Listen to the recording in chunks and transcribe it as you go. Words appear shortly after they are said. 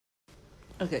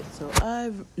Okay, so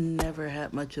I've never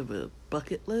had much of a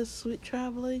bucket list with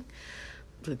traveling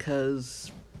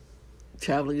because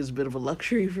traveling is a bit of a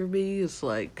luxury for me. It's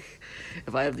like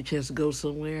if I have the chance to go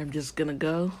somewhere, I'm just gonna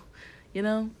go, you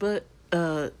know? But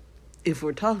if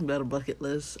we're talking about a bucket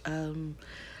list,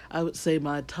 I would say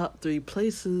my top three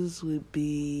places would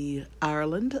be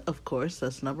Ireland, of course,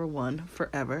 that's number one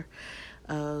forever.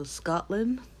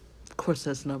 Scotland, of course,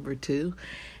 that's number two.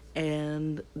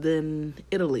 And then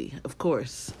Italy, of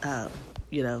course. I'm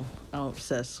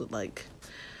obsessed with like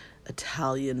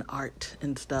Italian art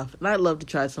and stuff. And I'd love to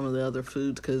try some of the other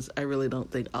foods because I really don't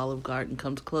think Olive Garden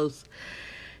comes close.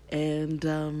 And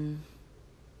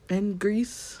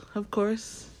Greece, of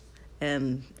course.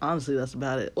 And honestly, that's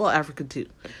about it. Well, Africa too,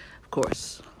 of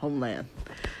course, homeland.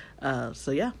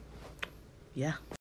 So yeah.